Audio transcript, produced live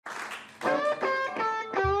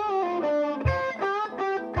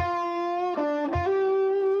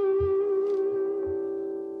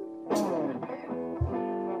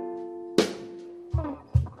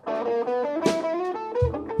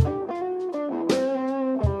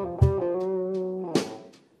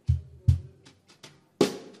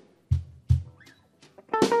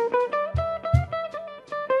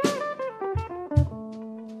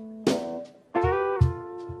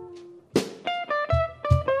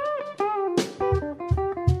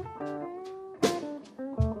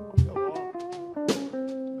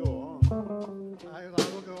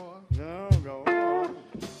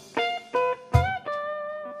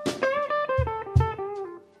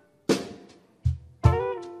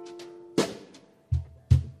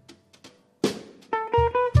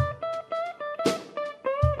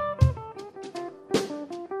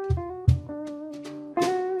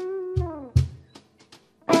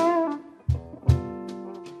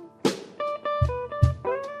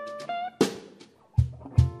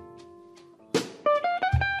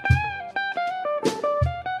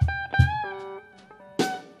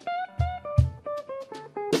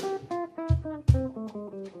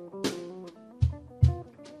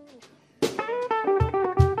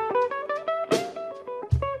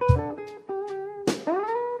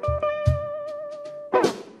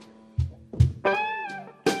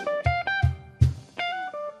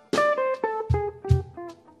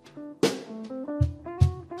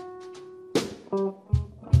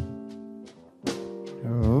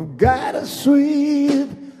a sweet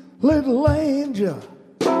little angel.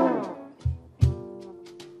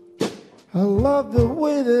 I love the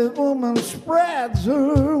way that woman spreads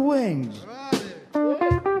her wings. You know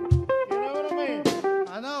what I mean?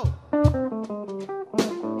 I know.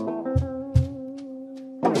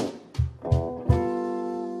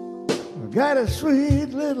 I got a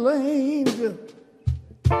sweet little angel.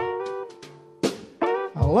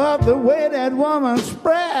 I love the way that woman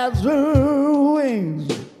spreads her wings.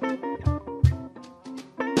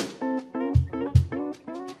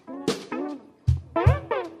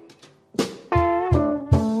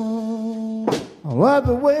 I love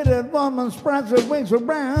the way that woman spreads her wings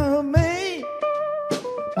around me.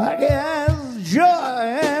 I guess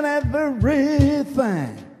joy in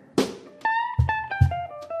everything.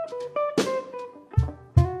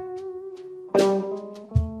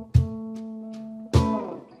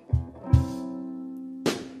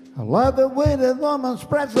 I love the way that woman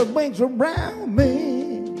spreads her wings around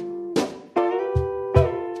me.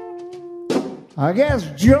 I guess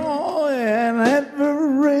joy in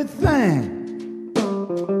everything.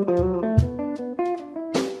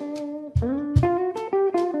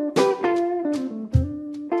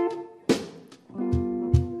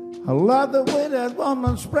 I love the way that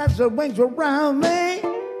woman spreads her wings around me.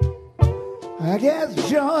 I guess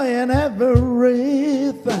joy in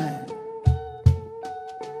everything.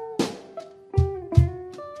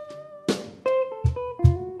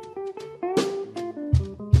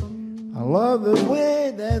 I love the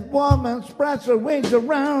way that woman spreads her wings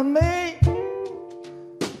around me.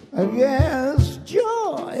 I guess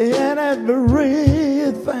joy in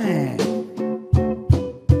everything.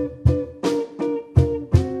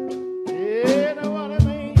 You know what I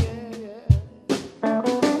mean?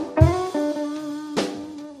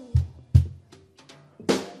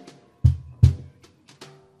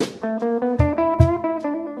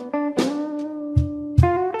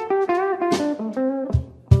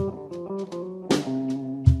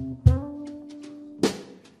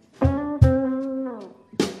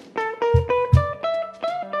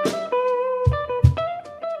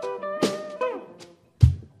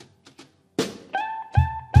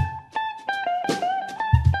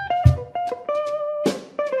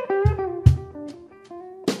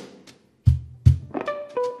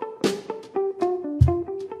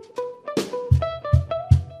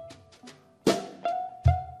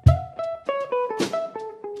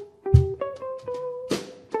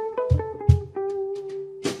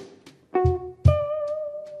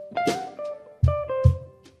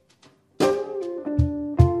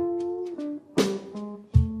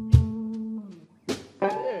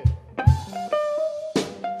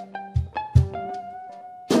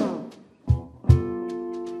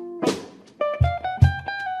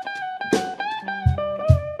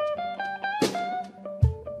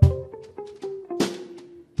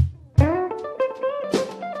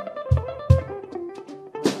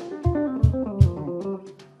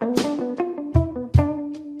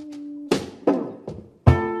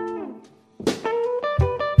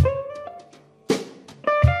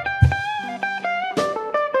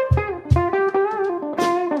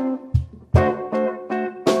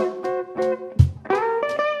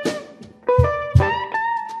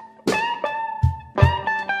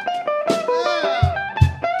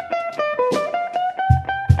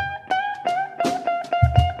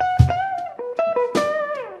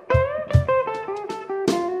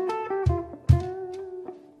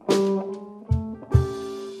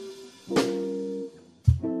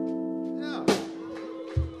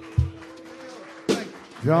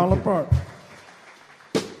 All apart.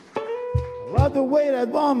 I love the way that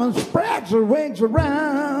woman spreads her wings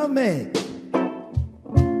around me.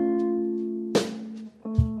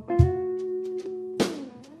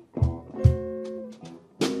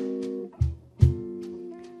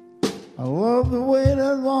 I love the way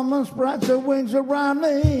that woman spreads her wings around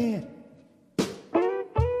me.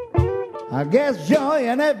 I guess joy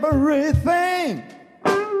in everything.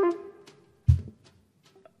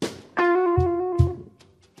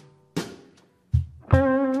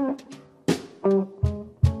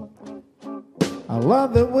 I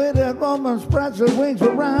love the way that woman spreads her wings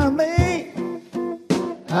around me.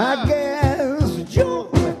 I guess joy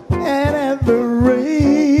in everything.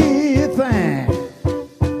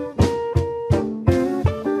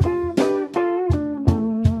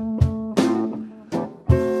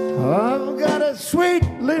 I've got a sweet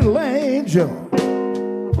little angel.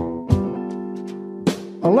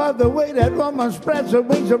 I love the way that woman spreads her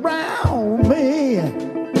wings around me.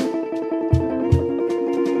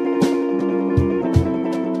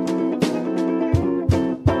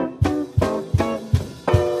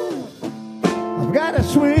 I've got a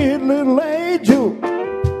sweet little angel.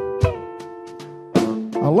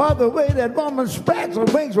 I love the way that woman spreads her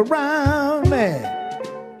wings around me.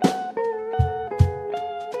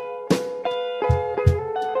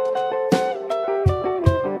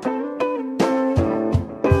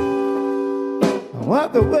 I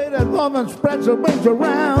love the way that woman spreads her wings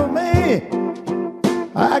around me.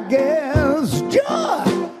 I guess joy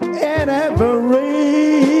in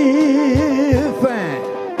everything.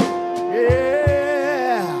 Yeah.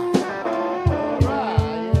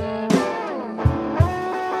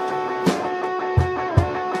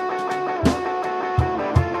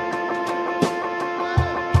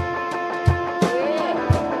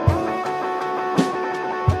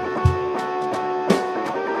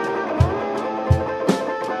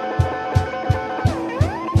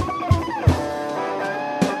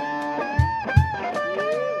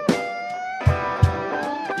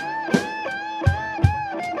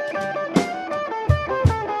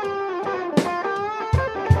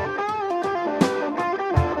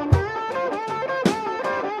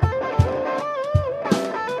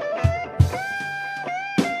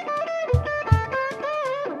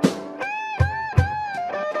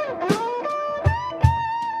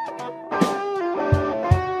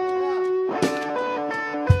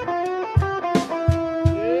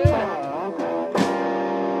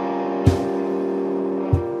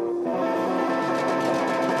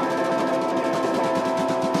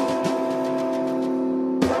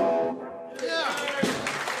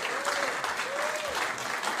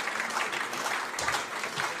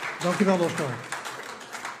 Dankjewel, Oscar.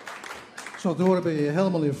 Zo te horen ben je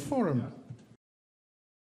helemaal in vorm.